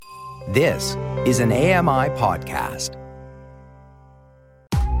This is an AMI podcast.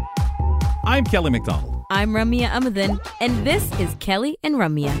 I'm Kelly McDonald. I'm Ramya Amadin, and this is Kelly and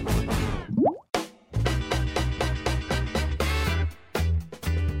Ramya.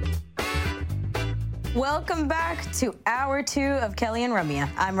 Welcome back to Hour 2 of Kelly and Ramya.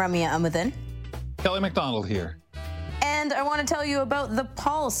 I'm Ramya Amadin. Kelly McDonald here. And I want to tell you about The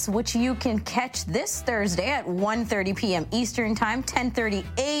Pulse, which you can catch this Thursday at 1:30 p.m. Eastern Time, 10:30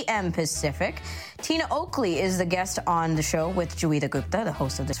 a.m. Pacific. Tina Oakley is the guest on the show with Joeita Gupta, the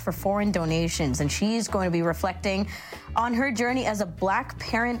host of this, for foreign donations. And she's going to be reflecting on her journey as a Black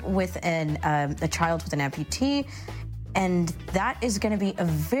parent with a child with an amputee. And that is going to be a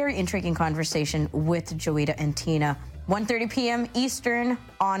very intriguing conversation with Joeita and Tina. 1:30 p.m. Eastern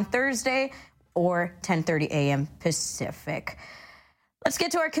on Thursday, or 10:30 a.m. Pacific. Let's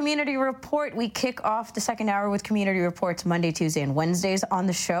get to our community report. We kick off the second hour with community reports Monday, Tuesday, and Wednesdays on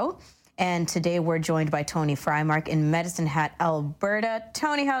the show. And today we're joined by Tony Frymark in Medicine Hat, Alberta.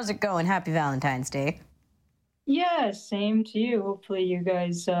 Tony, how's it going? Happy Valentine's Day. Yeah, same to you. Hopefully you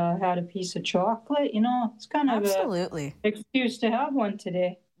guys had a piece of chocolate. You know, it's kind of Absolutely. an excuse to have one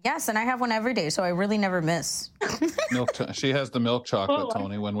today. Yes, and I have one every day, so I really never miss. She has the milk chocolate,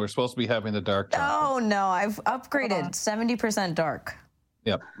 Tony, when we're supposed to be having the dark chocolate. Oh, no, I've upgraded. 70% dark.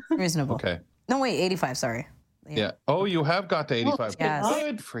 Yep. Reasonable. Okay. No, wait, 85, sorry. Yeah. Oh, you have got to 85. Yes.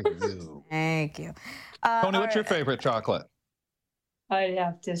 Good for you. Thank you. Tony, what's your favorite chocolate? I'd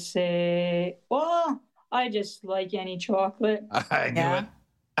have to say, well, I just like any chocolate. I knew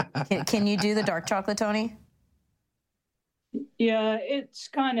it. Can you do the dark chocolate, Tony? Yeah, it's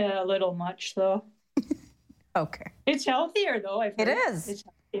kind of a little much, though. Okay. It's healthier, though. It is.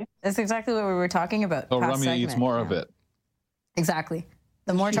 It's That's exactly what we were talking about. So Ramya eats more of it. Exactly.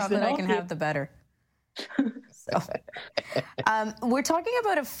 The more chocolate I can have, the better. So, we're talking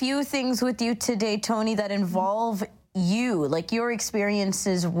about a few things with you today, Tony, that involve you, like your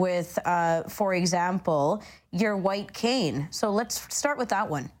experiences with, for example, your white cane. So let's start with that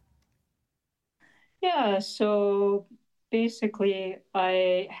one. Yeah, so basically,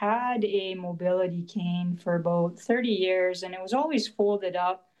 I had a mobility cane for about 30 years, and it was always folded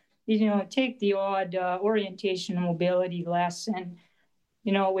up. You know, take the odd orientation and mobility lesson.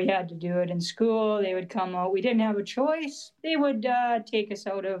 You know, we had to do it in school. They would come out. We didn't have a choice. They would take us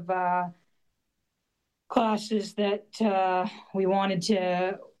out of classes that we wanted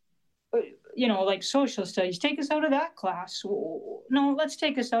to, you know, like social studies. Take us out of that class. No, let's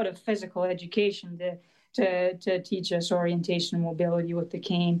take us out of physical education to teach us orientation and mobility with the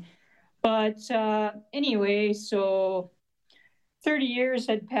cane. But anyway, so 30 years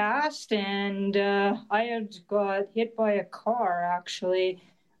had passed, and I had got hit by a car, actually.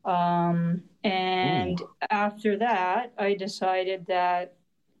 And after that, I decided that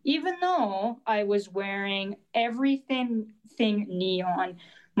even though I was wearing everything neon,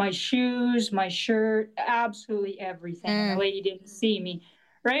 my shoes, my shirt, absolutely everything, the lady didn't see me,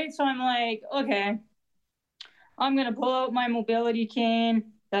 right? So I'm like, okay, I'm going to pull out my mobility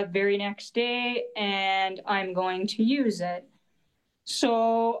cane that very next day, and I'm going to use it.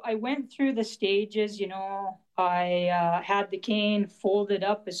 So I went through the stages, you know. I had the cane folded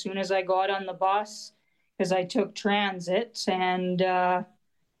up as soon as I got on the bus because I took transit, and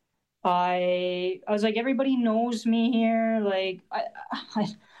I was like, everybody knows me here. Like,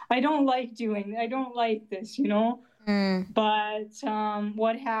 I don't like this, you know. But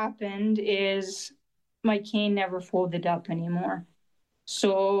what happened is my cane never folded up anymore.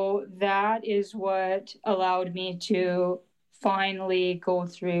 So that is what allowed me to finally go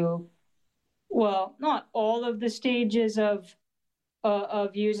through, well, not all of the stages of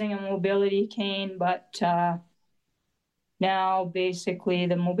using a mobility cane, but now basically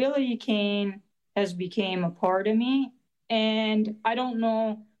the mobility cane has become a part of me, and I don't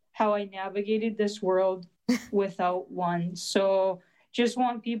know how I navigated this world without one. So just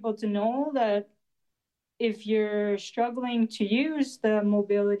want people to know that if you're struggling to use the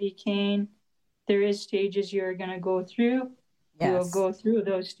mobility cane, there is stages you're going to go through. Yes. You will go through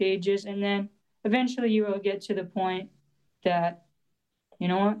those stages, and then eventually you will get to the point that, you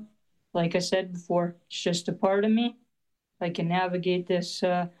know what, like I said before, it's just a part of me. I can navigate this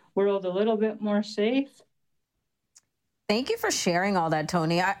world a little bit more safe. Thank you for sharing all that,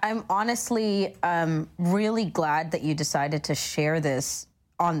 Tony. I'm honestly really glad that you decided to share this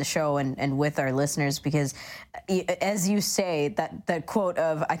on the show and with our listeners, because as you say, that quote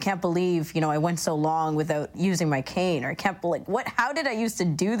of, I can't believe, you know, I went so long without using my cane, or I can't believe, how did I used to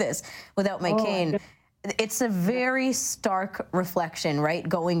do this without my cane? It's a very stark reflection, right?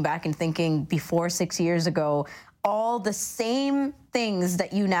 Going back and thinking before 6 years ago, all the same things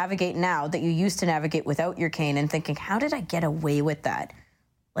that you navigate now that you used to navigate without your cane, and thinking, how did I get away with that?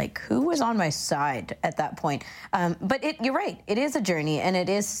 Like, who was on my side at that point? But you're right. It is a journey, and it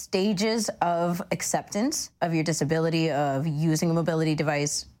is stages of acceptance of your disability, of using a mobility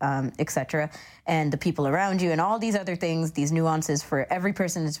device, etc., and the people around you, and all these other things, these nuances. For every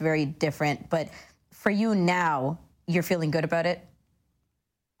person, it's very different. But for you now, you're feeling good about it?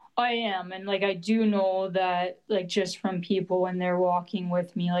 I am. And like, I do know that, like, just from people when they're walking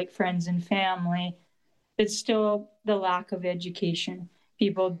with me, like friends and family, it's still the lack of education.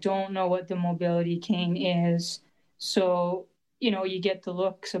 People don't know what the mobility cane is. So, you get the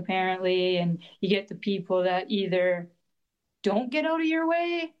looks apparently, and you get the people that either don't get out of your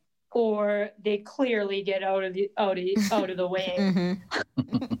way or they clearly get out of the way.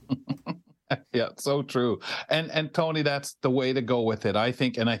 Mm-hmm. Yeah, so true. And Tony, that's the way to go with it, I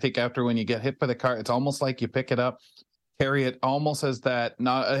think. And I think after when you get hit by the car, it's almost like you pick it up, carry it almost as that,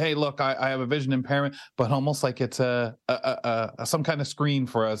 not, hey, look, I have a vision impairment, but almost like it's some kind of screen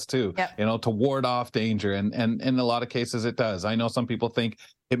for us too, yep. To ward off danger. And in a lot of cases it does. I know some people think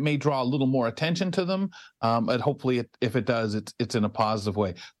it may draw a little more attention to them, but hopefully if it does, it's in a positive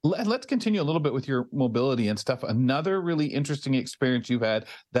way. Let's continue a little bit with your mobility and stuff. Another really interesting experience you've had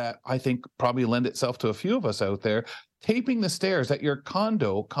that I think probably lend itself to a few of us out there, taping the stairs at your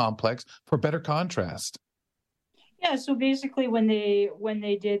condo complex for better contrast. Yeah, so basically when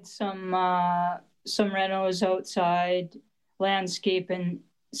they did some renos outside, landscaping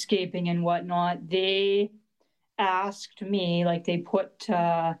and whatnot, they asked me, like, they put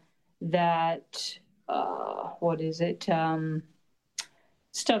that what is it,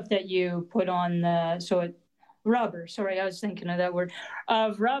 stuff that you put on rubber, sorry, I was thinking of that word,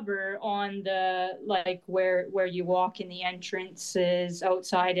 of rubber on the, like, where you walk in the entrances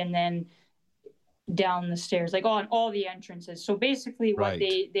outside, and then down the stairs, like on all the entrances. So basically what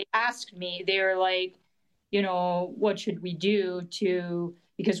they asked me, they were like, what should we do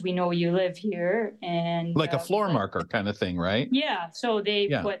because we know you live here, and like a floor marker kind of thing, right? Yeah. So they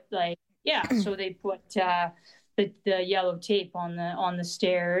put so they put the yellow tape on the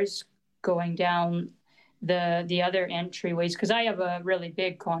stairs going down the other entryways, because I have a really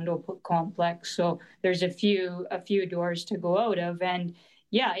big condo complex, so there's a few doors to go out of, and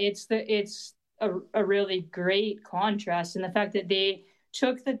it's a really great contrast. And the fact that they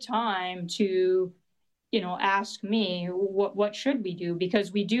took the time to, ask me what should we do,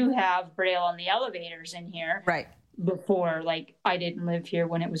 because we do have Braille on the elevators in here. Right. Before, like, I didn't live here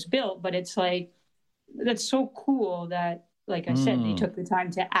when it was built, but it's like, that's so cool that, like I said, they took the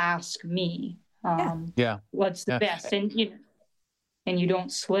time to ask me, what's the best, and you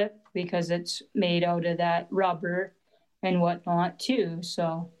don't slip because it's made out of that rubber and whatnot too.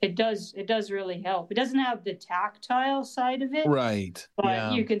 So it does really help. It doesn't have the tactile side of it, right?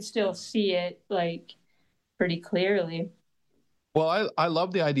 But you can still see it, like, pretty clearly. Well, I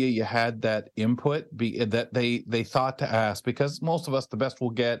love the idea you had that input, that they thought to ask, because most of us, the best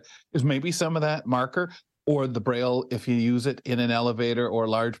we'll get is maybe some of that marker or the Braille if you use it in an elevator, or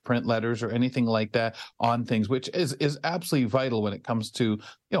large print letters or anything like that on things, which is absolutely vital when it comes to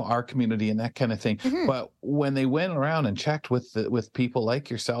our community and that kind of thing. Mm-hmm. But when they went around and checked with people like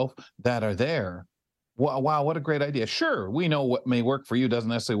yourself that are there, wow, what a great idea. Sure, we know what may work for you doesn't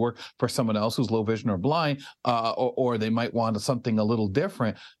necessarily work for someone else who's low vision or blind, or they might want something a little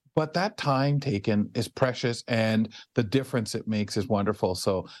different. But that time taken is precious, and the difference it makes is wonderful.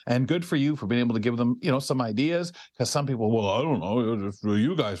 So, and good for you for being able to give them, some ideas, because some people, well, I don't know,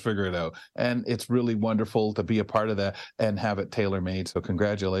 you guys figure it out. And it's really wonderful to be a part of that and have it tailor-made. So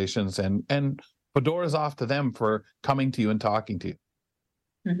congratulations. And fedora's off to them for coming to you and talking to you.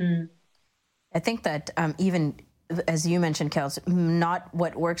 Mm-hmm. I think that even, as you mentioned, Kels, not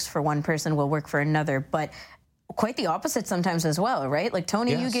what works for one person will work for another, but quite the opposite sometimes as well, right? Like,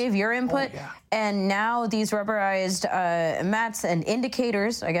 Tony, you gave your input, and now these rubberized mats and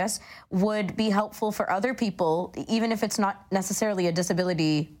indicators, I guess, would be helpful for other people, even if it's not necessarily a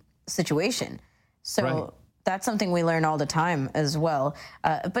disability situation. So that's something we learn all the time as well.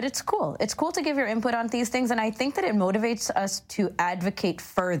 But it's cool. It's cool to give your input on these things, and I think that it motivates us to advocate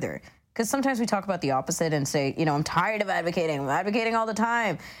further. Because sometimes we talk about the opposite and say, I'm tired of advocating. I'm advocating all the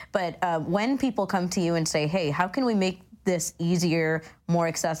time. But when people come to you and say, hey, how can we make this easier, more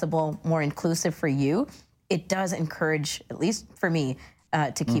accessible, more inclusive for you? It does encourage, at least for me,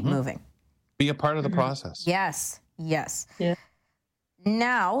 to keep moving. Be a part of the process. Yes. Yeah.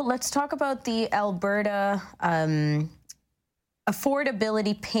 Now, let's talk about the Alberta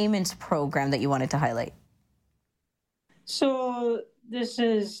Affordability Payments Program that you wanted to highlight. So this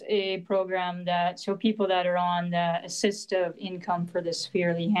is a program so people that are on the assistive income for the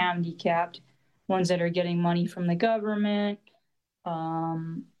severely handicapped, ones that are getting money from the government,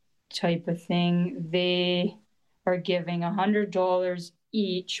 type of thing, they are giving $100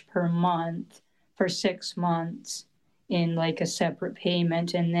 each per month for 6 months in like a separate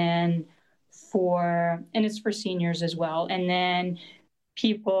payment. And then it's for seniors as well. And then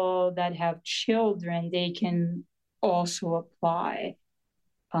people that have children, they can also apply.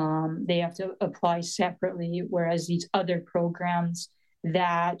 They have to apply separately, whereas these other programs,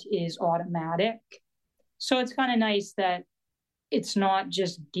 that is automatic. So it's kind of nice that it's not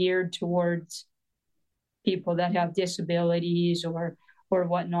just geared towards people that have disabilities or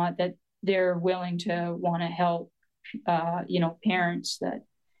whatnot, that they're willing to want to help, parents that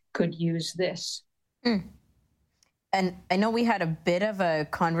could use this. Mm. And I know we had a bit of a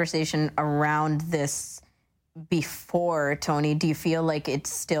conversation around this before, Tony. Do you feel like it's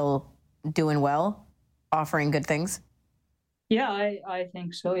still doing well, offering good things? Yeah, I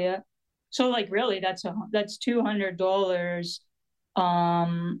think so, yeah. So like really that's $200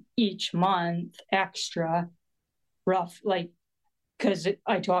 each month extra, rough, like, because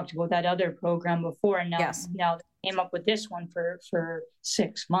I talked about that other program before, and now they came up with this one for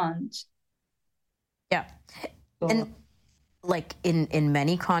 6 months. Yeah. So, and like in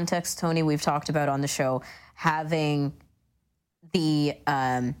many contexts, Tony, we've talked about on the show having the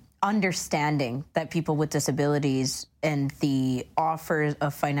understanding that people with disabilities and the offers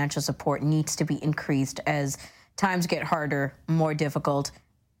of financial support needs to be increased as times get harder, more difficult,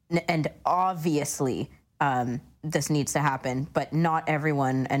 and obviously this needs to happen, but not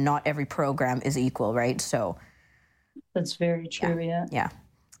everyone and not every program is equal, right? So that's very true, yeah.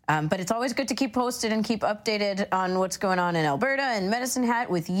 But it's always good to keep posted and keep updated on what's going on in Alberta and Medicine Hat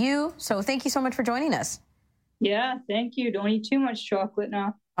with you. So thank you so much for joining us. Yeah, thank you. Don't eat too much chocolate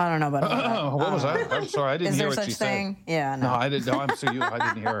now. I don't know about that. What was that? I'm sorry, I didn't hear what she said. Yeah, no. No, I didn't. No, I'm sorry, I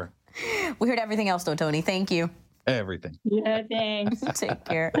didn't hear her. We heard everything else, though, Tony. Thank you. Everything. Yeah, thanks. Take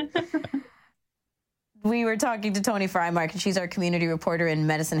care. We were talking to Toni Frymark, and she's our community reporter in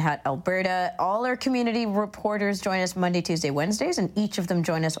Medicine Hat, Alberta. All our community reporters join us Monday, Tuesday, Wednesdays, and each of them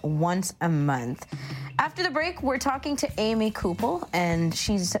join us once a month. After the break, we're talking to Amy Kupel, and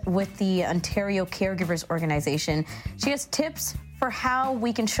she's with the Ontario Caregivers Organization. She has tips for how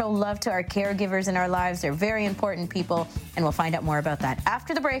we can show love to our caregivers in our lives. They're very important people, and we'll find out more about that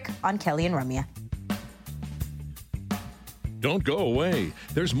after the break on Kelly and Ramya. Don't go away.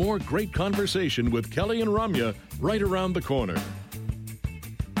 There's more great conversation with Kelly and Ramya right around the corner.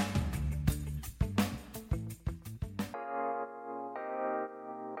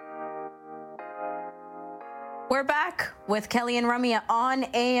 We're back with Kelly and Ramya on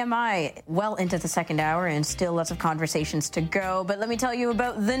AMI, well into the second hour, and still lots of conversations to go. But let me tell you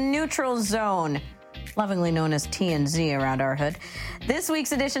about the Neutral Zone, lovingly known as TNZ around our hood. This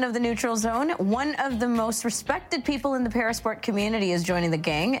week's edition of the Neutral Zone, one of the most respected people in the parasport community is joining the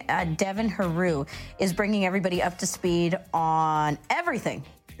gang. Devin Heroux is bringing everybody up to speed on everything,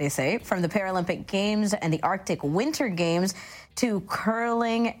 they say, from the Paralympic Games and the Arctic Winter Games to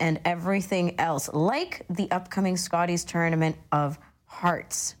curling and everything else, like the upcoming Scotties Tournament of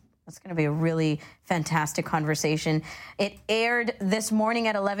Hearts. That's going to be a really fantastic conversation. It aired this morning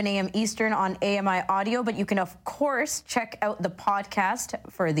at 11 a.m. Eastern on AMI Audio, but you can, of course, check out the podcast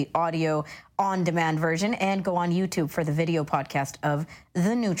for the audio on-demand version and go on YouTube for the video podcast of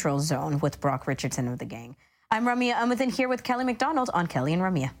The Neutral Zone with Brock Richardson of the gang. I'm Ramya Amuthan here with Kelly McDonald on Kelly and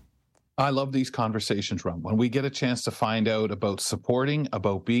Ramya. I love these conversations, Ram, when we get a chance to find out about supporting,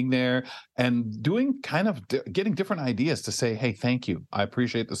 about being there, and doing kind of getting different ideas to say, hey, thank you. I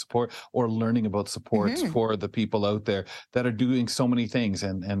appreciate the support, or learning about supports for the people out there that are doing so many things.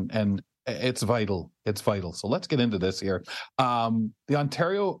 And it's vital. It's vital. So let's get into this here. The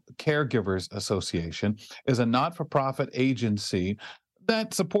Ontario Caregivers Association is a not-for-profit agency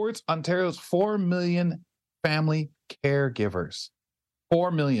that supports Ontario's 4 million family caregivers. 4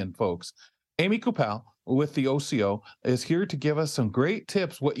 million folks. Amy Kupel with the OCO is here to give us some great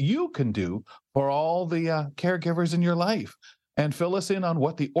tips, what you can do for all the caregivers in your life, and fill us in on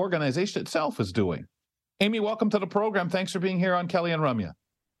what the organization itself is doing. Amy, welcome to the program. Thanks for being here on Kelly and Ramya.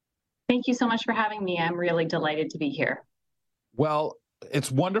 Thank you so much for having me. I'm really delighted to be here. Well, it's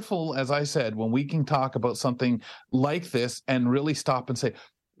wonderful, as I said, when we can talk about something like this and really stop and say,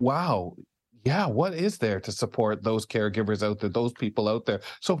 wow, yeah, what is there to support those caregivers out there, those people out there?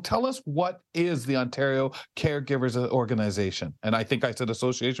 So tell us, what is the Ontario Caregivers Organization? And I think I said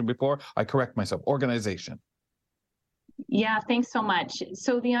association before. I correct myself. Organization. Yeah, thanks so much.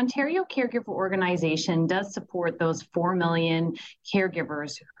 So the Ontario Caregiver Organization does support those 4 million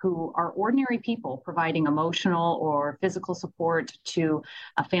caregivers who are ordinary people providing emotional or physical support to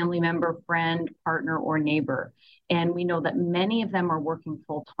a family member, friend, partner, or neighbor. And we know that many of them are working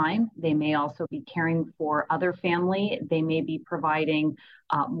full time. They may also be caring for other family. They may be providing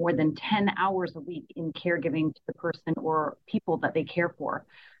more than 10 hours a week in caregiving to the person or people that they care for.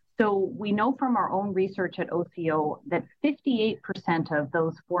 So we know from our own research at OCO that 58% of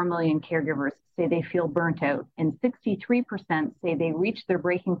those 4 million caregivers say they feel burnt out, and 63% say they reached their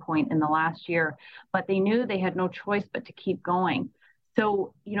breaking point in the last year, but they knew they had no choice but to keep going.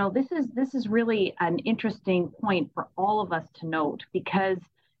 So, this is really an interesting point for all of us to note, because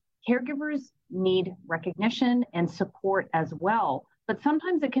caregivers need recognition and support as well, but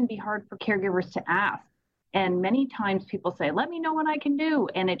sometimes it can be hard for caregivers to ask. And many times people say, let me know what I can do.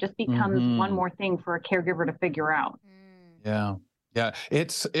 And it just becomes one more thing for a caregiver to figure out. Yeah. Yeah,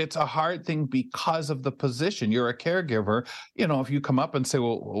 it's a hard thing because of the position. You're a caregiver. If you come up and say,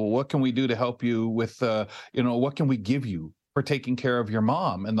 well, what can we do to help you with, what can we give you for taking care of your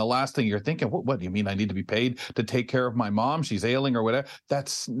mom? And the last thing you're thinking, what do you mean I need to be paid to take care of my mom? She's ailing or whatever.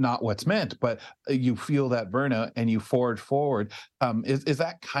 That's not what's meant, but you feel that burnout and you forge forward. Is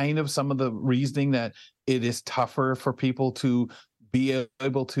that kind of some of the reasoning that it is tougher for people to be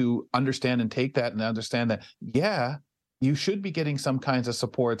able to understand and take that and understand that, yeah, you should be getting some kinds of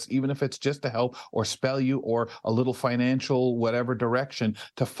supports, even if it's just to help or spell you or a little financial, whatever direction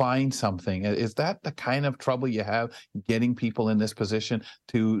to find something. Is that the kind of trouble you have getting people in this position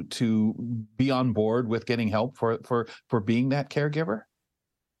to be on board with getting help for being that caregiver?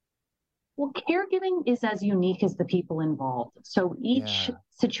 Well, caregiving is as unique as the people involved. So each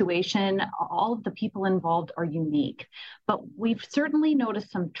situation, all of the people involved are unique, but we've certainly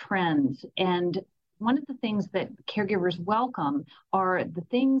noticed some trends. And one of the things that caregivers welcome are the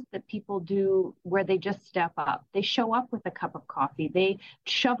things that people do where they just step up. They show up with a cup of coffee. They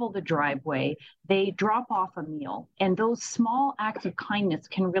shovel the driveway. They drop off a meal. And those small acts of kindness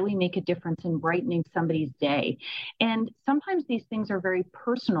can really make a difference in brightening somebody's day. And sometimes these things are very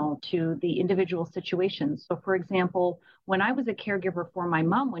personal to the individual situations. So, for example, when I was a caregiver for my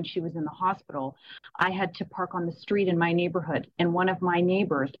mom when she was in the hospital, I had to park on the street in my neighborhood, and one of my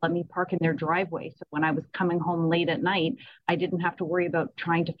neighbors let me park in their driveway. So when I was coming home late at night, I didn't have to worry about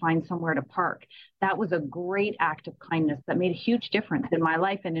trying to find somewhere to park. That was a great act of kindness that made a huge difference in my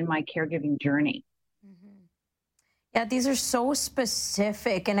life and in my caregiving journey. Yeah, these are so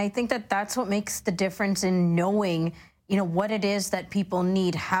specific, and I think that that's what makes the difference in knowing, what it is that people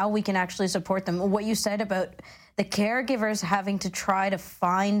need, how we can actually support them. What you said about the caregivers having to try to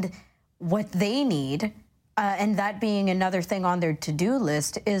find what they need, and that being another thing on their to-do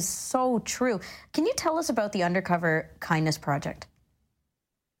list, is so true. Can you tell us about the Undercover Kindness Project?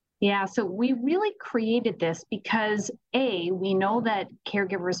 Yeah, so we really created this because A, we know that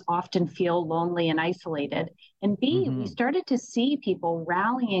caregivers often feel lonely and isolated, and B, we started to see people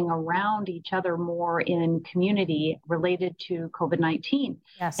rallying around each other more in community related to COVID-19.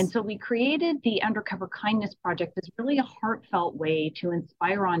 Yes. And so we created the Undercover Kindness Project as really a heartfelt way to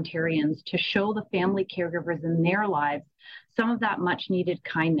inspire Ontarians to show the family caregivers in their lives some of that much needed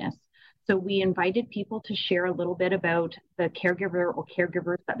kindness. So we invited people to share a little bit about the caregiver or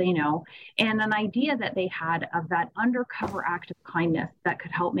caregivers that they know, and an idea that they had of that undercover act of kindness that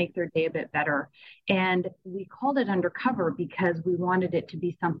could help make their day a bit better. And we called it Undercover because we wanted it to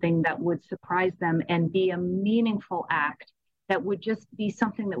be something that would surprise them and be a meaningful act that would just be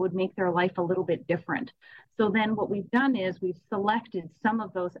something that would make their life a little bit different. So then what we've done is we've selected some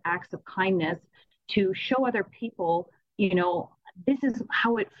of those acts of kindness to show other people, this is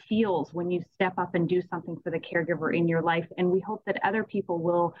how it feels when you step up and do something for the caregiver in your life. And we hope that other people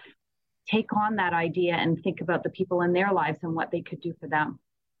will take on that idea and think about the people in their lives and what they could do for them.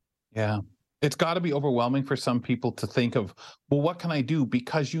 Yeah. It's got to be overwhelming for some people to think of, well, what can I do?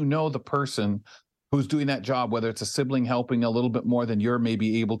 Because the person who's doing that job, whether it's a sibling helping a little bit more than you're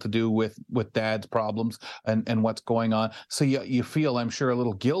maybe able to do with dad's problems and what's going on. So you feel, I'm sure, a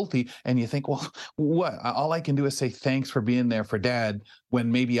little guilty, and you think, well, what? All I can do is say thanks for being there for dad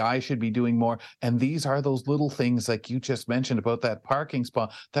when maybe I should be doing more. And these are those little things like you just mentioned about that parking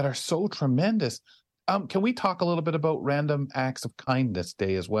spot that are so tremendous. Can we talk a little bit about Random Acts of Kindness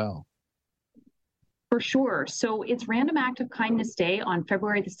Day as well? For sure. So it's Random Act of Kindness Day on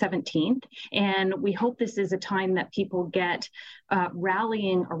February the 17th. And we hope this is a time that people get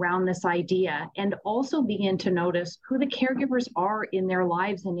rallying around this idea and also begin to notice who the caregivers are in their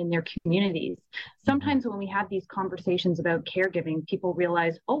lives and in their communities. Sometimes when we have these conversations about caregiving, people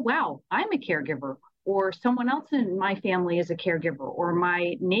realize, oh, wow, I'm a caregiver. or someone else in my family is a caregiver, or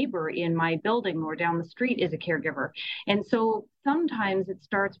my neighbor in my building or down the street is a caregiver. And so sometimes it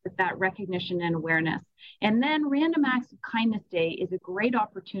starts with that recognition and awareness. And then Random Acts of Kindness Day is a great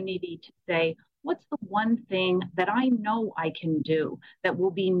opportunity to say, what's the one thing that I know I can do that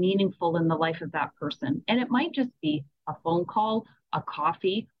will be meaningful in the life of that person? And it might just be a phone call, a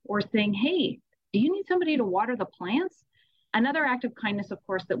coffee, or saying, hey, do you need somebody to water the plants? Another act of kindness, of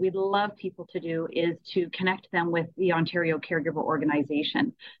course, that we'd love people to do is to connect them with the Ontario Caregiver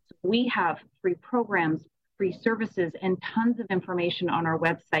Organization. So we have free programs, free services, and tons of information on our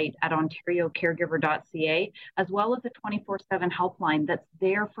website at ontariocaregiver.ca, as well as a 24/7 helpline that's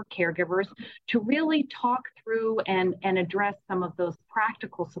there for caregivers to really talk through and address some of those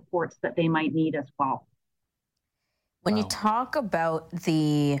practical supports that they might need as well. When you talk about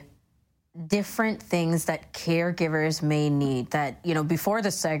the different things that caregivers may need that, you know, before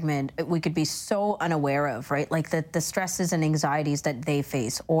the segment, we could be so unaware of, right? Like the stresses and anxieties that they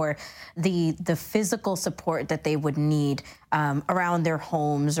face, or the physical support that they would need around their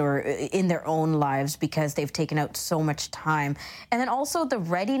homes or in their own lives because they've taken out so much time. And then also the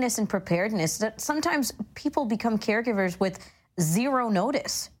readiness and preparedness that sometimes people become caregivers with zero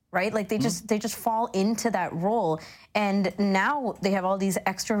notice, right? Like they just fall into that role. And now they have all these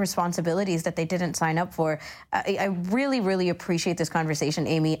extra responsibilities that they didn't sign up for. I really, really appreciate this conversation,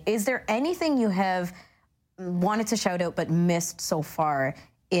 Amy. Is there anything you have wanted to shout out but missed so far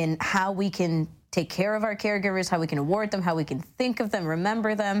in how we can take care of our caregivers, how we can award them, how we can think of them,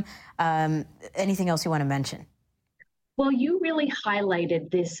 remember them? Anything else you want to mention? Well, you really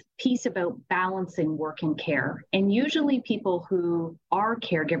highlighted this piece about balancing work and care. And usually people who are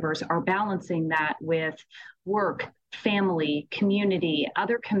caregivers are balancing that with work, family, community,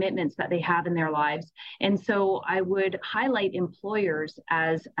 other commitments that they have in their lives. And so I would highlight employers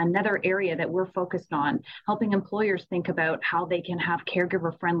as another area that we're focused on, helping employers think about how they can have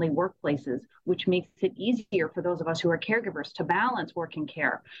caregiver-friendly workplaces, which makes it easier for those of us who are caregivers to balance work and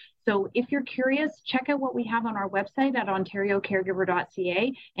care. So if you're curious, check out what we have on our website at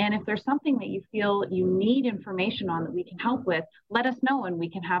ontariocaregiver.ca. And if there's something that you feel you need information on that we can help with, let us know and we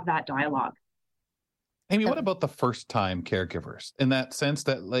can have that dialogue. Amy, what about the first-time caregivers? In that sense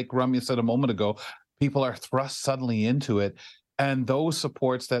that, like Ramya said a moment ago, people are thrust suddenly into it. And those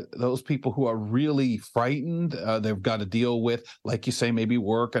supports that those people who are really frightened, they've got to deal with, like you say, maybe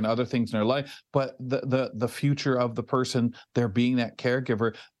work and other things in their life, but the future of the person, they're being that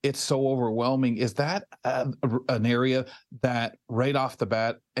caregiver, it's so overwhelming. Is that an area that right off the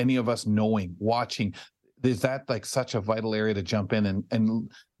bat, any of us knowing, watching, is that like such a vital area to jump in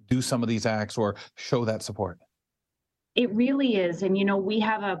and do some of these acts or show that support? It really is. And, you know, we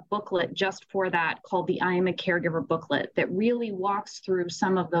have a booklet just for that called the I Am a Caregiver booklet that really walks through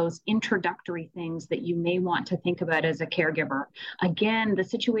some of those introductory things that you may want to think about as a caregiver. Again, the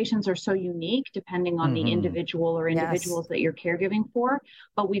situations are so unique depending on the individual or individuals that you're caregiving for,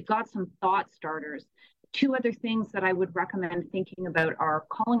 but we've got some thought starters. Two other things that I would recommend thinking about are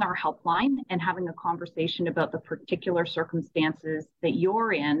calling our helpline and having a conversation about the particular circumstances that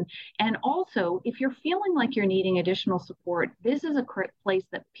you're in. And also, if you're feeling like you're needing additional support, this is a place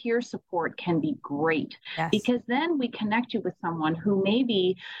that peer support can be great, because then we connect you with someone who may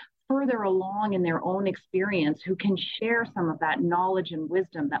be further along in their own experience, who can share some of that knowledge and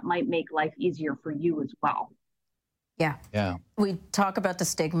wisdom that might make life easier for you as well. Yeah. We talk about the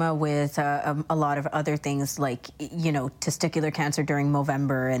stigma with a lot of other things like, you know, testicular cancer during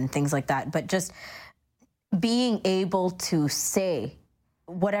Movember and things like that. But just being able to say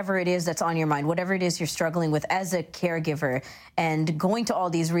whatever it is that's on your mind, whatever it is you're struggling with as a caregiver, and going to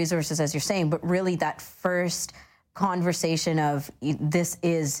all these resources, as you're saying, but really that first conversation of this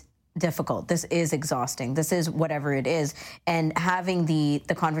is difficult, this is exhausting, this is whatever it is, and having the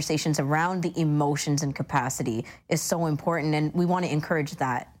conversations around the emotions and capacity is so important, and we want to encourage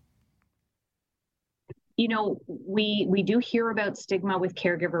that. You know, we do hear about stigma with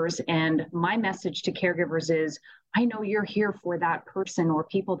caregivers, and my message to caregivers is, I know you're here for that person or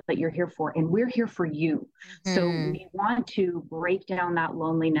people that you're here for, and we're here for you. So we want to break down that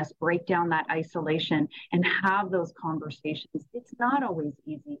loneliness, break down that isolation, and have those conversations. It's not always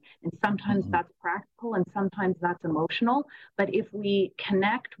easy, and sometimes that's practical and sometimes that's emotional. But if we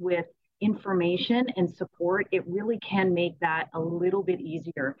connect with information and support, it really can make that a little bit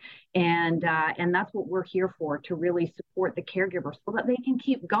easier. And that's what we're here for, to really support the caregiver so that they can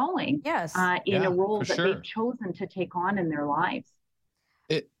keep going in a role that they've chosen to take on in their lives.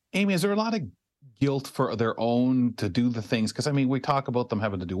 Amy, is there a lot of guilt for their own to do the things? Because, I mean, we talk about them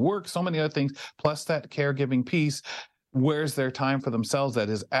having to do work, so many other things, plus that caregiving piece. where's their time for themselves that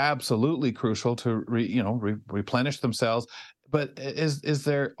is absolutely crucial to replenish themselves. But is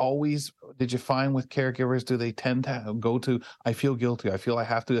there always, did you find with caregivers, do they tend to go to, I feel guilty, I feel I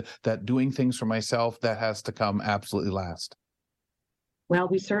have to, that doing things for myself, that has to come absolutely last? Well,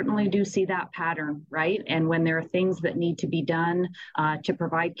 we certainly do see that pattern, right? And when there are things that need to be done to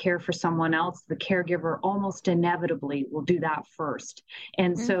provide care for someone else, the caregiver almost inevitably will do that first.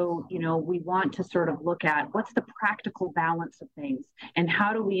 And so, we want to sort of look at what's the practical balance of things and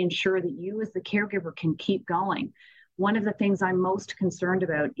how do we ensure that you as the caregiver can keep going. One of the things I'm most concerned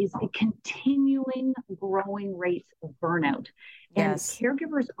about is the continuing growing rates of burnout. And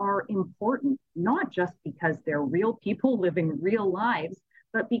caregivers are important, not just because they're real people living real lives,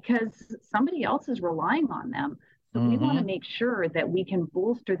 but because somebody else is relying on them. So we want to make sure that we can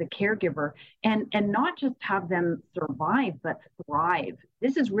bolster the caregiver and not just have them survive, but thrive.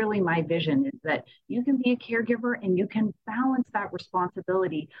 This is really my vision, is that you can be a caregiver and you can balance that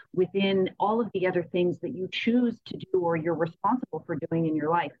responsibility within all of the other things that you choose to do or you're responsible for doing in your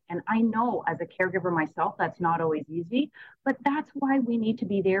life. And I know as a caregiver myself, that's not always easy, but that's why we need to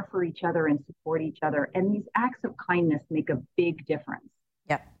be there for each other and support each other. And these acts of kindness make a big difference.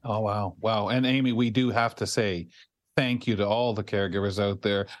 Yep. Oh, wow. Wow. And Amy, we do have to say thank you to all the caregivers out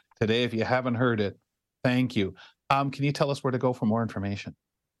there today. If you haven't heard it, thank you. Can you tell us where to go for more information?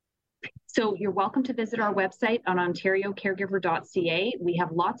 So you're welcome to visit our website on ontariocaregiver.ca. We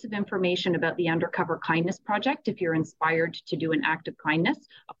have lots of information about the Undercover Kindness Project if you're inspired to do an act of kindness.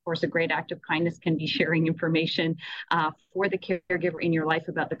 Of course, a great act of kindness can be sharing information for the caregiver in your life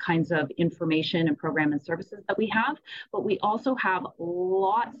about the kinds of information and program and services that we have. But we also have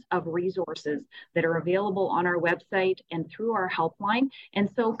lots of resources that are available on our website and through our helpline. And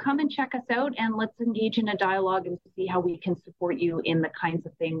so come and check us out and let's engage in a dialogue and see how we can support you in the kinds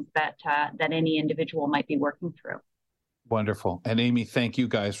of things that any individual might be working through. Wonderful. And Amy, thank you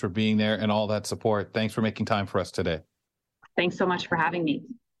guys for being there and all that support. Thanks for making time for us today. Thanks so much for having me.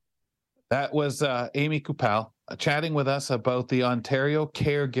 That was Amy Kupal chatting with us about the Ontario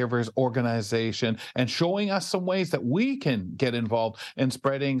Caregivers Organization and showing us some ways that we can get involved in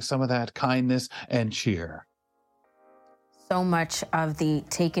spreading some of that kindness and cheer. So much of the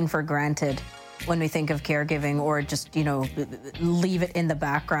taken for granted when we think of caregiving, or just, leave it in the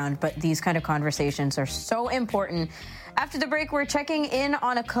background. But these kind of conversations are so important. After the break, we're checking in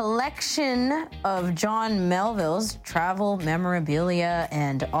on a collection of John Melville's travel memorabilia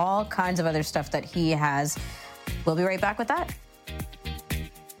and all kinds of other stuff that he has. We'll be right back with that.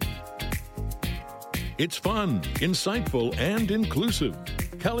 It's fun, insightful, and inclusive.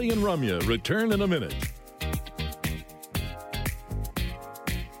 Kelly and Ramya return in a minute.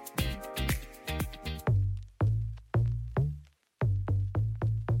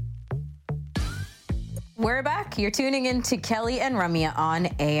 We're back. You're tuning in to Kelly and Ramya on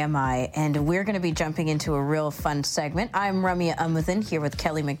AMI, and we're going to be jumping into a real fun segment. I'm Ramya Amuthan here with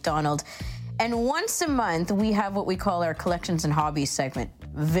Kelly McDonald, and once a month we have what we call our Collections and Hobbies segment.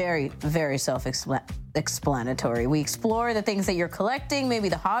 Very, very self-explanatory. We explore the things that you're collecting, maybe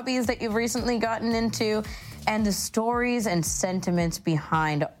the hobbies that you've recently gotten into, and the stories and sentiments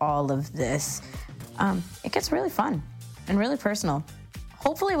behind all of this. It gets really fun and really personal.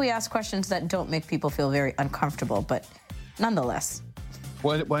 Hopefully we ask questions that don't make people feel very uncomfortable, but nonetheless.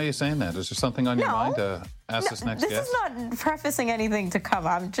 Why are you saying that? Is there something on your mind to ask this next guest? This is not prefacing anything to come.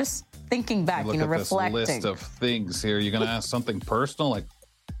 I'm just thinking back, reflecting. This list of things here. You're going to ask something personal, like,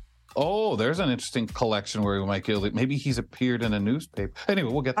 oh, there's an interesting collection where we might get, maybe he's appeared in a newspaper.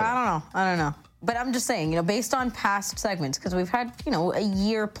 Anyway, we'll get there. I don't know. But I'm just saying, based on past segments, because we've had, a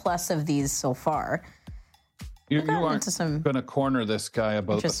year plus of these so far. You aren't going to corner this guy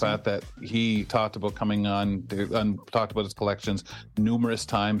about the fact that he talked about coming on and talked about his collections numerous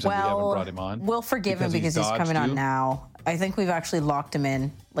times, and we haven't brought him on. We'll forgive him because he's coming on now. I think we've actually locked him in.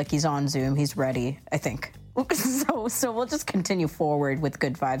 Like, he's on Zoom. He's ready, I think. So we'll just continue forward with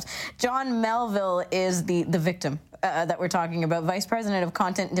good vibes. John Melville is the victim that we're talking about, Vice President of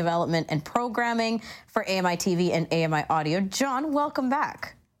Content Development and Programming for AMI TV and AMI Audio. John, welcome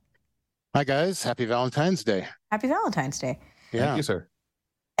back. Hi, guys. Happy Valentine's Day. Happy Valentine's Day. Yeah. Thank you, sir.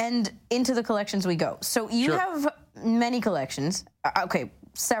 And into the collections we go. So you have many collections.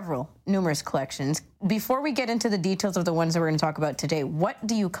 Numerous collections. Before we get into the details of the ones that we're going to talk about today, what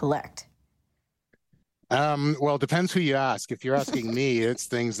do you collect? Well, it depends who you ask. If you're asking me, it's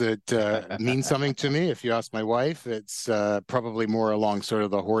things that mean something to me. If you ask my wife, it's probably more along sort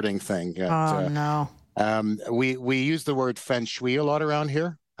of the hoarding thing. No. We use the word feng shui a lot around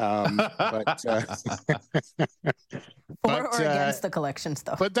here. But or against the collections,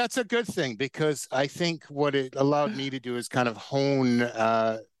 though. But that's a good thing, because I think what it allowed me to do is kind of hone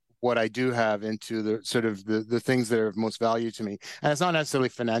what I do have into the sort of the things that are of most value to me. And it's not necessarily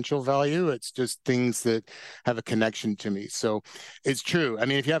financial value, it's just things that have a connection to me. So it's true. I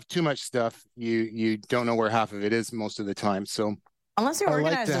mean, if you have too much stuff, you don't know where half of it is most of the time. So unless you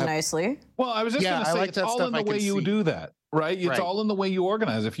organize them nicely. Well, I was just going to say, it's all in the way you do that, right? It's all in the way you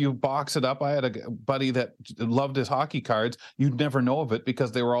organize. If you box it up, I had a buddy that loved his hockey cards. You'd never know of it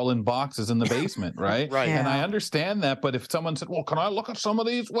because they were all in boxes in the basement, right? Right. And I understand that. But if someone said, well, can I look at some of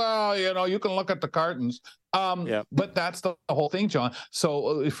these? Well, you can look at the cartons. But that's the whole thing, John.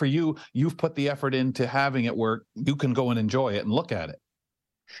 So for you, you've put the effort into having it where you can go and enjoy it and look at it.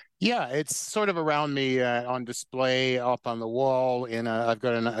 Yeah, it's sort of around me on display up on the wall. I've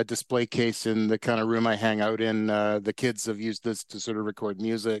got a display case in the kind of room I hang out in. The kids have used this to sort of record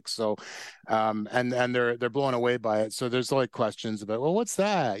music, so and they're blown away by it. So there's like questions about, well, what's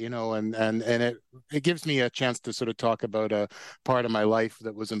that? And it gives me a chance to sort of talk about a part of my life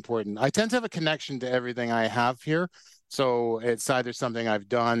that was important. I tend to have a connection to everything I have here. So it's either something I've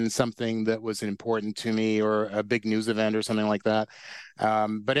done, something that was important to me, or a big news event or something like that.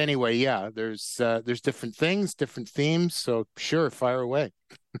 But anyway, yeah, there's different things, different themes. So sure, fire away.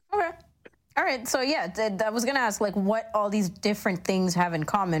 Okay. All right. So yeah, I was going to ask like what all these different things have in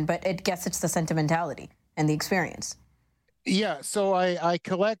common, but I guess it's the sentimentality and the experience. Yeah, so I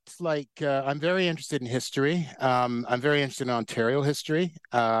collect, I'm very interested in history. I'm very interested in Ontario history.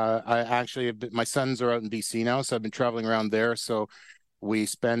 My sons are out in BC now, so I've been traveling around there. So we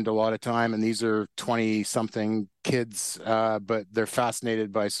spend a lot of time, and these are 20-something kids, but they're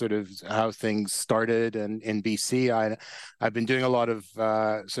fascinated by sort of how things started. And in BC, I've been doing a lot of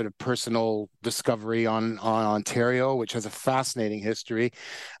sort of personal discovery on Ontario, which has a fascinating history,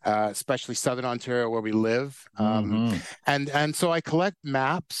 especially Southern Ontario where we live. And so I collect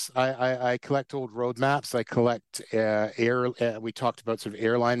maps. I collect old road maps. I collect we talked about sort of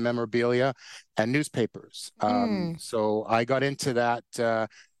airline memorabilia and newspapers. So I got into that.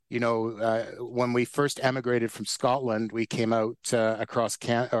 When we first emigrated from Scotland, we came out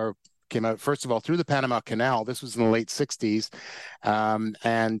came out, first of all, through the Panama Canal. This was in the late 60s,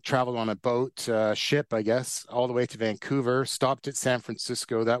 and traveled on a boat, ship, I guess, all the way to Vancouver, stopped at San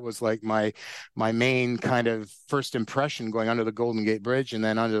Francisco. That was like my main kind of first impression, going under the Golden Gate Bridge and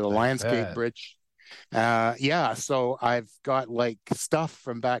then under the Lions Gate Bridge. So I've got like stuff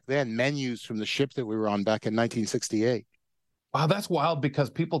from back then, menus from the ship that we were on back in 1968. Wow, that's wild, because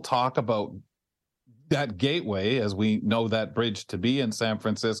people talk about that gateway, as we know that bridge to be in San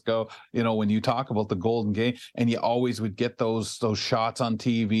Francisco, when you talk about the Golden Gate, and you always would get those shots on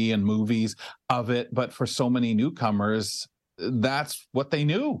TV and movies of it. But for so many newcomers, that's what they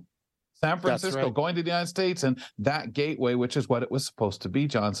knew. San Francisco, going to the United States, and that gateway, which is what it was supposed to be,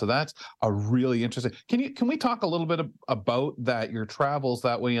 John. So that's a really interesting. Can we talk a little bit about that, your travels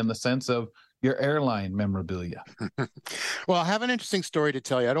that way, in the sense of your airline memorabilia? Well, I have an interesting story to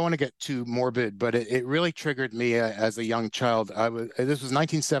tell you. I don't want to get too morbid, but it really triggered me as a young child. This was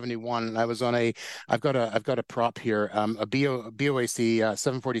 1971, and I was on I've got a prop here, a BOAC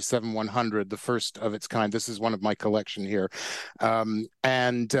 747-100, the first of its kind. This is one of my collection here,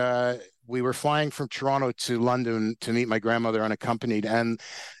 and we were flying from Toronto to London to meet my grandmother unaccompanied, and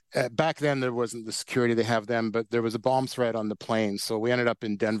back then there wasn't the security they have then, but there was a bomb threat on the plane. So we ended up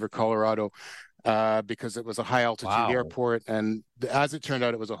in Denver, Colorado, because it was a high altitude airport. And as it turned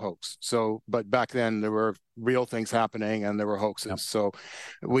out, it was a hoax. So, but back then there were real things happening and there were hoaxes. Yep. So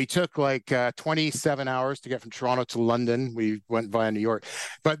we took like 27 hours to get from Toronto to London. We went via New York,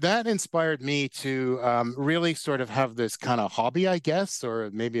 but that inspired me to really sort of have this kind of hobby, I guess, or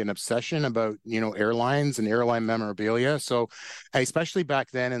maybe an obsession about, airlines and airline memorabilia. So especially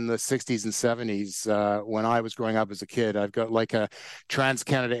back then in the 60s and 70s, when I was growing up as a kid, I've got like a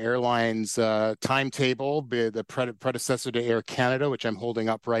Trans-Canada Airlines timetable, the predecessor to Air Canada, which I'm holding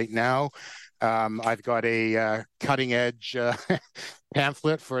up right now. I've got a cutting edge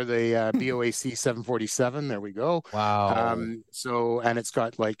pamphlet for the BOAC 747. There we go. Wow. And it's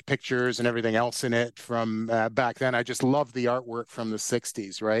got like pictures and everything else in it from back then. I just love the artwork from the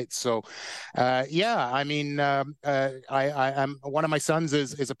 60s, right? So, I'm one of my sons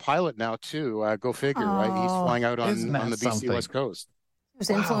is a pilot now too. Go figure, right? He's flying out on the BC West Coast. He was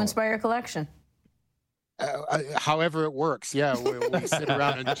influenced by your collection. However it works, yeah. We sit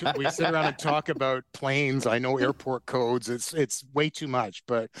around and talk about planes. I know airport codes. It's way too much,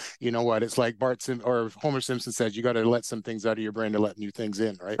 but you know what? It's like Homer Simpson says, you got to let some things out of your brain to let new things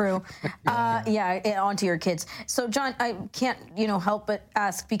in, right? True. Onto your kids. So, John, I can't help but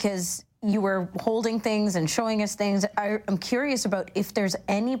ask, because you were holding things and showing us things. I'm curious about if there's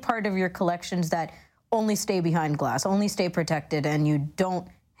any part of your collections that only stay behind glass, only stay protected, and you don't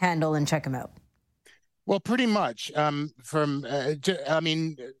handle and check them out. Well, pretty much.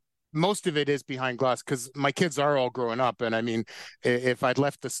 Most of it is behind glass because my kids are all growing up. And I mean, if I'd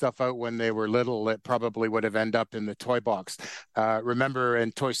left the stuff out when they were little, it probably would have ended up in the toy box. Remember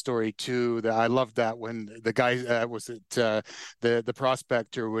in Toy Story 2, I loved that when the guy the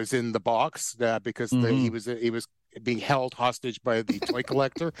prospector was in the box because he was being held hostage by the toy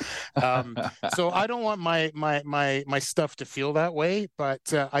collector. So I don't want my stuff to feel that way, but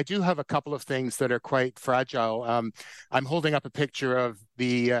I do have a couple of things that are quite fragile. I'm holding up a picture of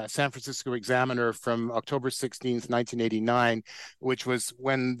the San Francisco Examiner from October 16th, 1989, which was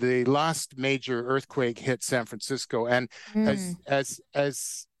when the last major earthquake hit San Francisco. And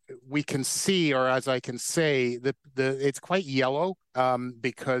as we can see, or as I can say, it's quite yellow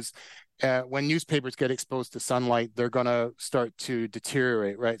because when newspapers get exposed to sunlight, they're going to start to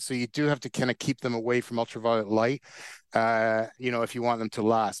deteriorate, right? So you do have to kind of keep them away from ultraviolet light, if you want them to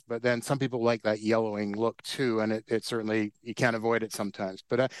last. But then some people like that yellowing look too, and it certainly, you can't avoid it sometimes.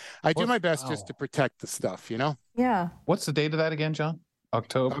 But I do my best just to protect the stuff, Yeah. What's the date of that again, John?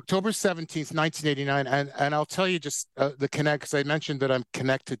 October 17th, 1989. And I'll tell you just the connect, because I mentioned that I'm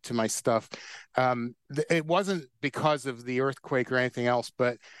connected to my stuff. It wasn't because of the earthquake or anything else,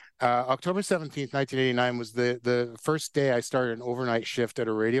 but October 17th, 1989 was the first day I started an overnight shift at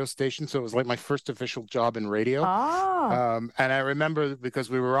a radio station. So it was like my first official job in radio. And I remember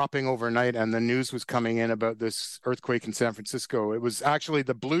because we were operating overnight and the news was coming in about this earthquake in San Francisco. It was actually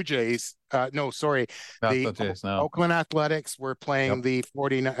the Blue Jays. Oakland Athletics were playing the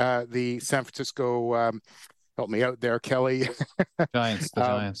San Francisco, help me out there, Kelly. Giants. The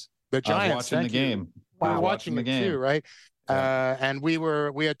Giants. The Giants. Watching the game. We were watching the game too, right? And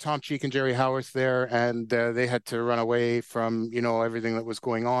we had Tom Cheek and Jerry Howarth there, and they had to run away from everything that was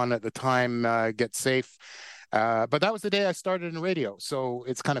going on at the time, get safe. But that was the day I started in radio, so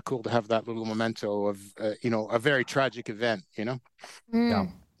it's kind of cool to have that little memento of a very tragic event. Yeah,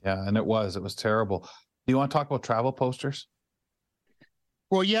 and it was terrible. Do you want to talk about travel posters?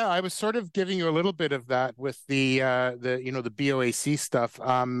 Well, yeah, I was sort of giving you a little bit of that with the BOAC stuff.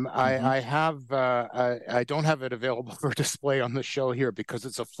 I don't have it available for display on the show here because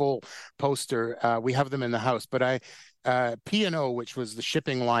it's a full poster. We have them in the house, but P&O, which was the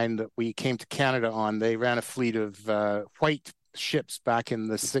shipping line that we came to Canada on, they ran a fleet of white ships back in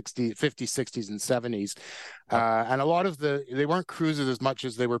the 50s, 60s, and 70s. And a lot of they weren't cruises as much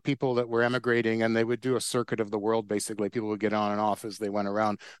as they were people that were emigrating, and they would do a circuit of the world, basically. People would get on and off as they went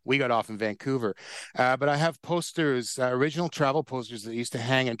around. We got off in Vancouver. But I have posters, original travel posters that used to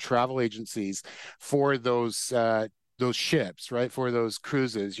hang in travel agencies for those ships, right, for those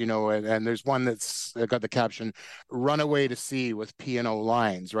cruises, and there's one that's got the caption "Runaway to Sea with P&O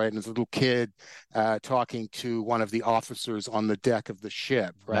Lines," right, and there's a little kid talking to one of the officers on the deck of the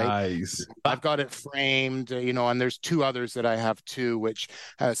ship, right? Nice. I've got it framed, and there's two others that I have too, which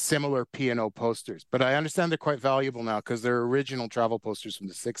has similar P&O posters, but I understand they're quite valuable now because they're original travel posters from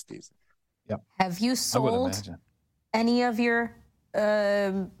the 60s. Yeah. Have you sold any of your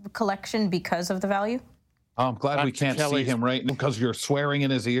collection because of the value? I'm glad we can't see him right now because you're swearing in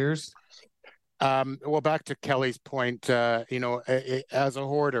his ears. Well, back to Kelly's point, as a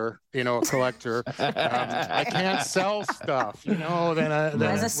hoarder, a collector, I can't sell stuff,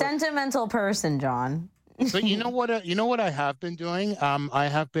 as a sentimental person, John. So you know what I have been doing? I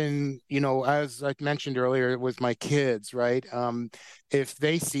have been, as I mentioned earlier with my kids, right? If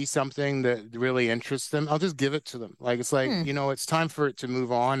they see something that really interests them, I'll just give it to them. Like, it's like, it's time for it to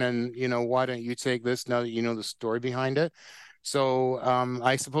move on. And, why don't you take this now that you know the story behind it? So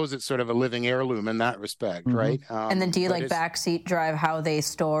I suppose it's sort of a living heirloom in that respect, right? And then do you backseat drive how they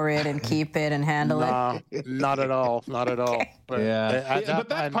store it and keep it and handle it? Not at all. Not at all. Okay. But, but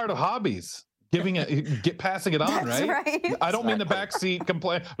that's part of hobbies. Passing it on, right? I don't mean the backseat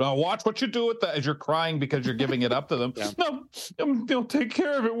complaint. No, watch what you do with that as you're crying because you're giving it up to them. Yeah. No, they'll take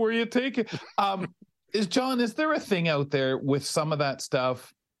care of it where you take it. Is there a thing out there with some of that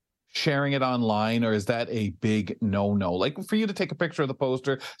stuff, sharing it online, or is that a big no-no? Like for you to take a picture of the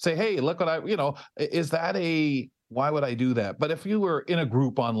poster, say, hey, look what is that why would I do that? But if you were in a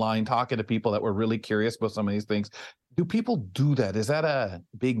group online talking to people that were really curious about some of these things, do people do that? Is that a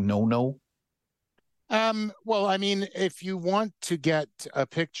big no-no? Well, I mean, if you want to get a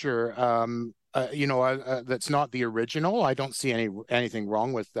picture, that's not the original, I don't see anything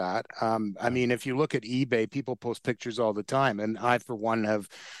wrong with that. I mean, if you look at eBay, people post pictures all the time, and I, for one, have,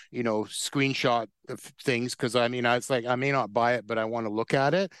 screenshot things because I mean, I was like, I may not buy it, but I want to look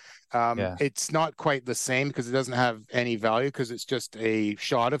at it. It's not quite the same because it doesn't have any value because it's just a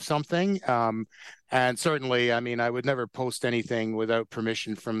shot of something. And certainly, I mean, I would never post anything without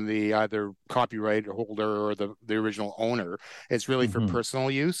permission from the either copyright holder or the original owner. It's really for personal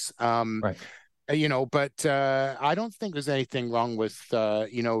use. Right. But I don't think there's anything wrong with,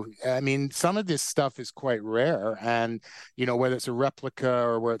 I mean, some of this stuff is quite rare. And, whether it's a replica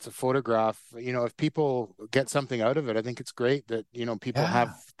or whether it's a photograph, if people get something out of it, I think it's great that, people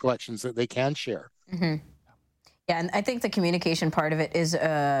have collections that they can share. Mm-hmm. Yeah, and I think the communication part of it is,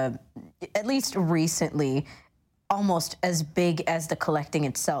 at least recently, almost as big as the collecting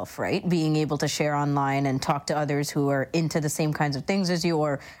itself, right? Being able to share online and talk to others who are into the same kinds of things as you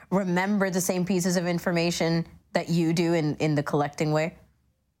or remember the same pieces of information that you do in the collecting way.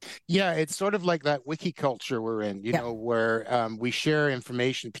 Yeah, it's sort of like that wiki culture we're in, where we share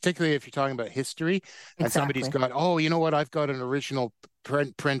information, particularly if you're talking about history and somebody's got, I've got an original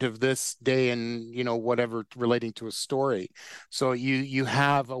print of this day and, whatever relating to a story. So you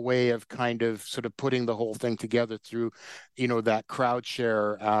have a way of kind of sort of putting the whole thing together through, that crowd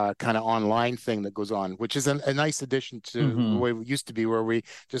share kind of online thing that goes on, which is a nice addition to the way we used to be, where we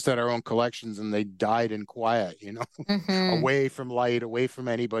just had our own collections and they died in quiet, away from light, away from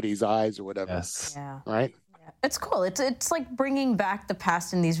anybody's eyes or whatever. Yes. Yeah. Right. It's cool. It's like bringing back the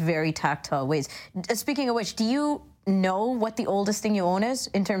past in these very tactile ways. Speaking of which, do you know what the oldest thing you own is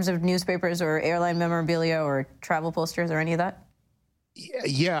in terms of newspapers or airline memorabilia or travel posters or any of that?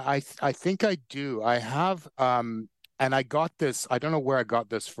 Yeah, I think I do. I have, and I got this, I don't know where I got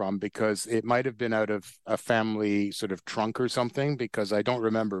this from because it might have been out of a family sort of trunk or something because I don't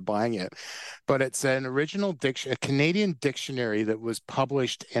remember buying it. But it's an original a Canadian dictionary that was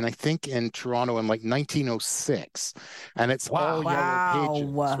published I think in Toronto in like 1906. And it's all yellow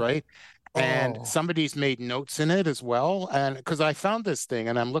pages, right? And somebody's made notes in it as well. And because I found this thing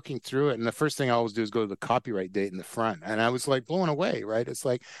and I'm looking through it, and the first thing I always do is go to the copyright date in the front. And I was like blown away, right? It's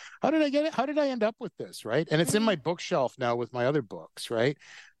like, how did I get it? How did I end up with this, right? And it's in my bookshelf now with my other books, right?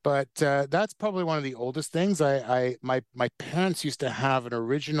 But that's probably one of the oldest things. My parents used to have an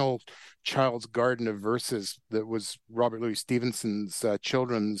original Child's Garden of Verses that was Robert Louis Stevenson's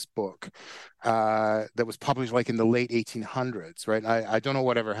children's book that was published like in the late 1800s, right? I don't know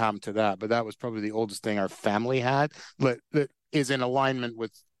whatever happened to that, but that was probably the oldest thing our family had that is in alignment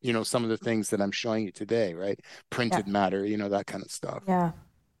with, some of the things that I'm showing you today, right? Printed matter, that kind of stuff. Yeah.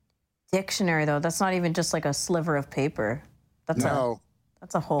 Dictionary, though, that's not even just like a sliver of paper. That's a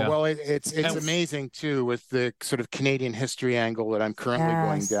whole. Well, it's amazing too with the sort of Canadian history angle that I'm currently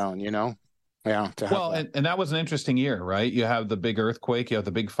going down. Yeah. And that was an interesting year, right? You have the big earthquake, you have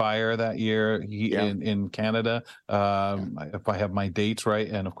the big fire that year in Canada. If I have my dates right,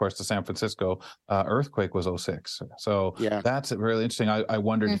 and of course the San Francisco earthquake was 2006. So that's really interesting. I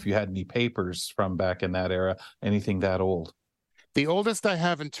wondered if you had any papers from back in that era, anything that old. The oldest I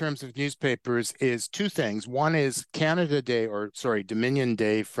have in terms of newspapers is two things. One is Dominion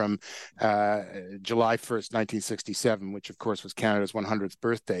Day from July 1st, 1967, which of course was Canada's 100th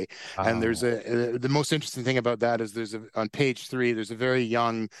birthday. Oh. And there's the most interesting thing about that is on page 3, there's a very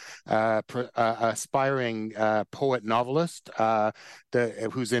young, aspiring poet novelist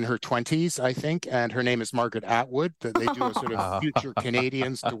who's in her 20s, I think, and her name is Margaret Atwood. That they do a sort of future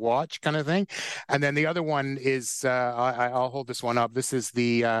Canadians to watch kind of thing. And then the other one is, I'll hold this one up. This is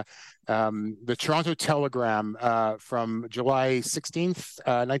the Toronto Telegram from July 16th,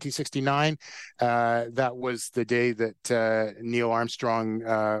 1969. That was the day that Neil Armstrong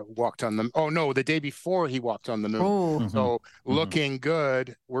walked on the. Oh no, the day before he walked on the moon. Oh. So looking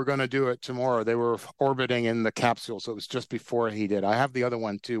good. We're going to do it tomorrow. They were orbiting in the capsule, so it was just before he did. I have the other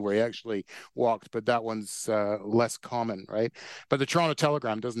one too, where he actually walked, but that one's less common, right? But the Toronto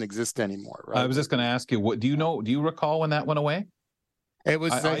Telegram doesn't exist anymore, right? I was just going to ask you, do you recall when that went away? It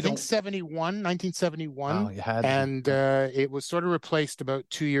was, I think, 1971, and it was sort of replaced about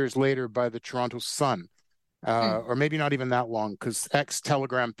 2 years later by the Toronto Sun, or maybe not even that long, because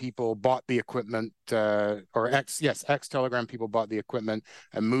ex-Telegram people bought the equipment, ex-Telegram people bought the equipment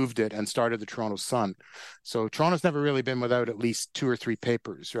and moved it and started the Toronto Sun. So Toronto's never really been without at least 2 or 3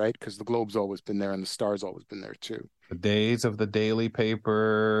 papers, right? Because the Globe's always been there and the Star's always been there too. The days of the daily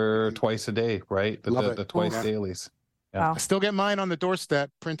paper twice a day, right? The twice dailies. Yeah. Wow. I still get mine on the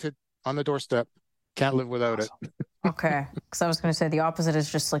doorstep, printed on the doorstep. Can't live without it. Okay, because I was going to say the opposite is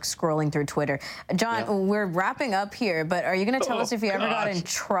just like scrolling through Twitter. John, we're wrapping up here, but are you going to tell us if you ever got in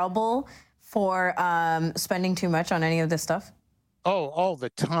trouble for spending too much on any of this stuff? Oh, all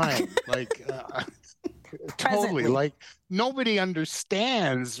the time. Like, Totally. Presently. Like nobody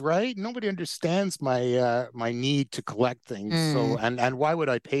understands, right? Nobody understands my my need to collect things. So and why would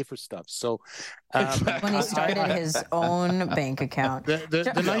I pay for stuff? So When he started his own bank account.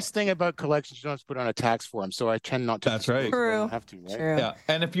 the nice thing about collections, you don't have to put on a tax form. So I tend not to. That's right. I don't have to, right? True. Yeah,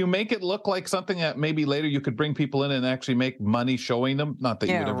 and if you make it look like something that maybe later you could bring people in and actually make money showing them, not that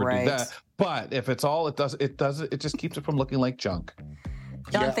you would ever do that, but if it's all it just keeps it from looking like junk.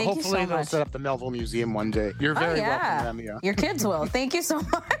 John, thank you so hopefully they'll much. set up the Melville Museum one day. You're very welcome, Ramya. Your kids will. Thank you so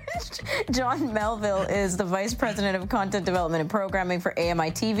much. John Melville is the Vice President of Content Development and Programming for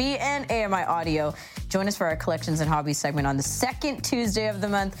AMI TV and AMI Audio. Join us for our Collections and Hobbies segment on the second Tuesday of the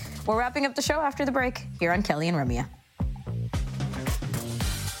month. We're wrapping up the show after the break here on Kelly and Ramya.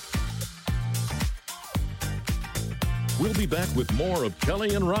 We'll be back with more of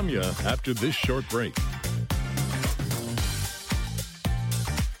Kelly and Ramya after this short break.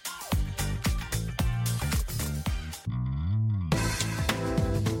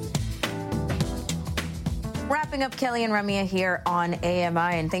 Wrapping up Kelly and Ramya here on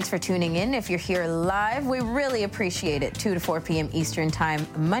AMI, and thanks for tuning in. If you're here live, we really appreciate it. 2 to 4 p.m. Eastern Time,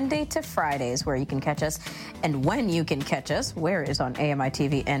 Monday to Fridays, where you can catch us. And when you can catch us, where is on AMI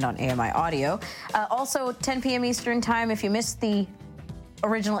TV and on AMI Audio. Also, 10 p.m. Eastern Time, if you missed the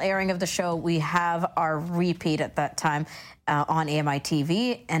original airing of the show, we have our repeat at that time on AMI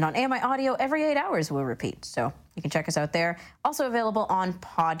TV, and on AMI Audio every 8 hours we'll repeat. So you can check us out there. Also available on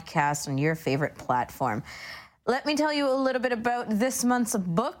podcasts on your favorite platform. Let me tell you a little bit about this month's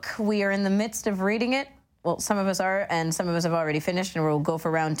book. We are in the midst of reading it. Well, some of us are, and some of us have already finished, and we'll go for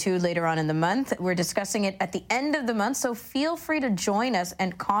round 2 later on in the month. We're discussing it at the end of the month, so feel free to join us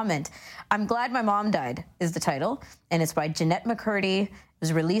and comment. I'm Glad My Mom Died is the title, and it's by Jeanette McCurdy. It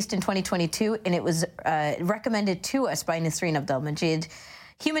was released in 2022, and it was recommended to us by Nasreen Abdel-Majid.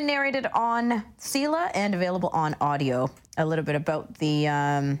 Human narrated on Sela and available on audio. A little bit about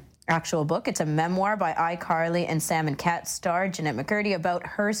the actual book. It's a memoir by iCarly and Sam and Cat star Jeanette McCurdy about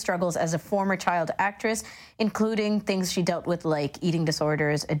her struggles as a former child actress, including things she dealt with like eating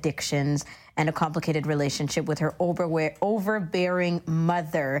disorders, addictions, and a complicated relationship with her overbearing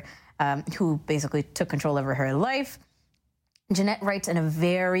mother, who basically took control over her life. Jeanette writes in a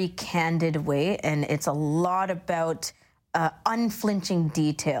very candid way, and it's a lot about unflinching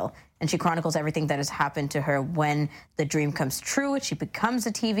detail. And she chronicles everything that has happened to her when the dream comes true. She becomes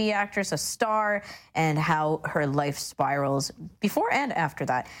a TV actress, a star, and how her life spirals before and after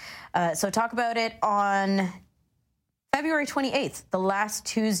that. So talk about it on February 28th, the last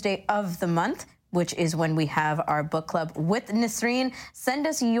Tuesday of the month, which is when we have our book club with Nasreen. Send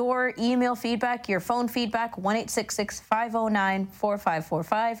us your email feedback, your phone feedback,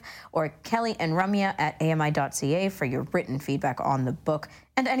 1-866-509-4545, or Kelly and Ramya at ami.ca for your written feedback on the book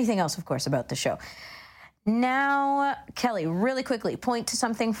and anything else, of course, about the show. Now, Kelly, really quickly, point to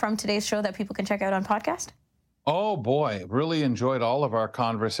something from today's show that people can check out on podcast. Oh boy, really enjoyed all of our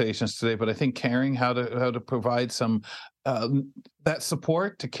conversations today, but I think caring how to provide some that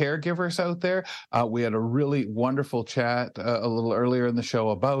support to caregivers out there. We had a really wonderful chat a little earlier in the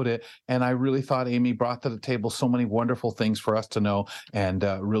show about it, and I really thought Amy brought to the table so many wonderful things for us to know, and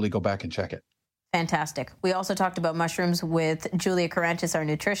really go back and check it. Fantastic. We also talked about mushrooms with Julia Carantis, our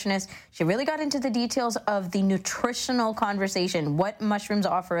nutritionist. She really got into the details of the nutritional conversation, what mushrooms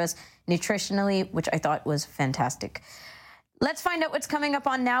offer us nutritionally, which I thought was fantastic. Let's find out what's coming up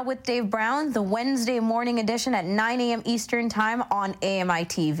on Now with Dave Brown, the Wednesday morning edition at 9 a.m. Eastern Time on AMI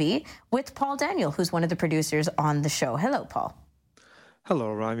TV with Paul Daniel, who's one of the producers on the show. Hello, Paul. Hello,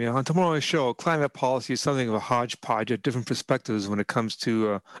 Ramya. On tomorrow's show, climate policy is something of a hodgepodge of different perspectives when it comes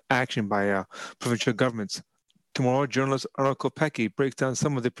to action by provincial governments. Tomorrow, journalist Arnold Kopecky breaks down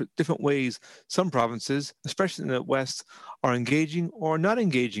some of the different ways some provinces, especially in the West, are engaging or not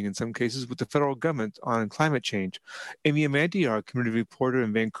engaging in some cases with the federal government on climate change. Amy Amanti, our community reporter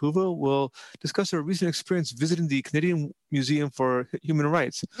in Vancouver, will discuss her recent experience visiting the Canadian Museum for Human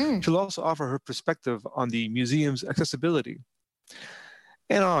Rights. She'll also offer her perspective on the museum's accessibility.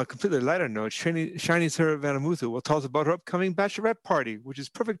 And on a completely lighter note, Shani Saravanamuthu will tell us about her upcoming bachelorette party, which is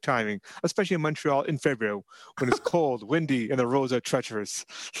perfect timing, especially in Montreal in February when it's cold, windy, and the roads are treacherous.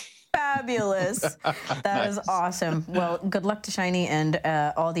 Fabulous. That is awesome. Well, good luck to Shani and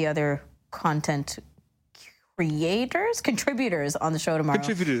all the other content contributors on the show tomorrow.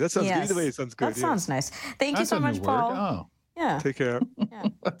 Contributors. That sounds good. Either way, it sounds good. That sounds nice. Thank you so much, Paul. Oh. Yeah. Take care. Yeah.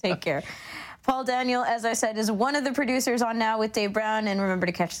 Take care. Paul Daniel, as I said, is one of the producers on Now with Dave Brown, and remember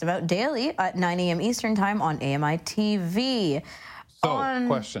to catch them out daily at 9 a.m. Eastern Time on AMI TV. So,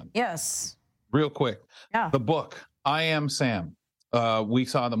 question. Yes. Real quick. Yeah. The book, I Am Sam. We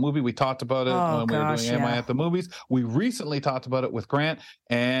saw the movie. We talked about it when we were doing AMI at the movies. We recently talked about it with Grant,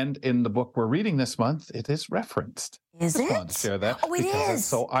 and in the book we're reading this month, it is referenced. Is it? I want to share that. Oh, it because is. It's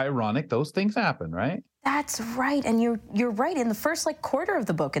so ironic. Those things happen, right? That's right, and you're right. In the first quarter of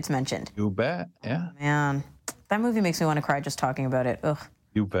the book, it's mentioned. You bet. Yeah. Oh, man, that movie makes me want to cry just talking about it. Ugh.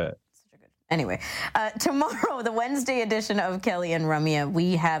 You bet. Anyway, tomorrow, the Wednesday edition of Kelly and Ramya,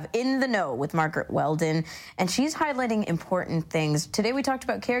 we have In the Know with Margaret Weldon, and she's highlighting important things. Today we talked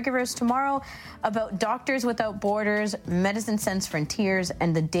about caregivers. Tomorrow, about Doctors Without Borders, Medicine Sans Frontiers,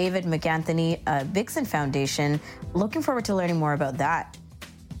 and the David McAnthony Vixen Foundation. Looking forward to learning more about that.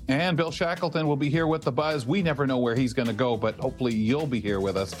 And Bill Shackleton will be here with the buzz. We never know where he's going to go, but hopefully you'll be here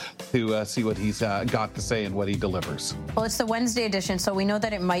with us to see what he's got to say and what he delivers. Well, it's the Wednesday edition, so we know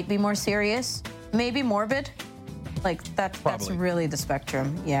that it might be more serious, maybe morbid. That's really the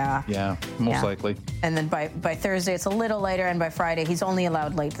spectrum. Yeah. Yeah, most likely. And then by Thursday, it's a little lighter, and by Friday, he's only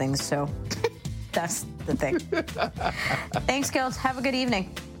allowed light things, so that's the thing. Thanks, Gils. Have a good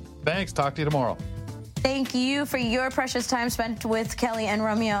evening. Thanks. Talk to you tomorrow. Thank you for your precious time spent with Kelly and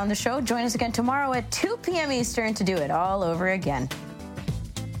Ramya on the show. Join us again tomorrow at 2 p.m. Eastern to do it all over again.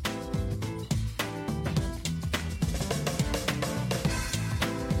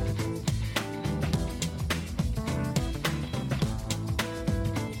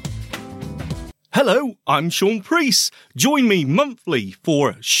 Hello, I'm Sean Priest. Join me monthly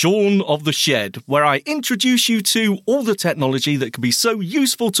for Sean of the Shed, where I introduce you to all the technology that can be so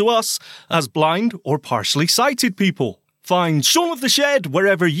useful to us as blind or partially sighted people. Find Sean of the Shed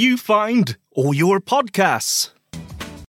wherever you find all your podcasts.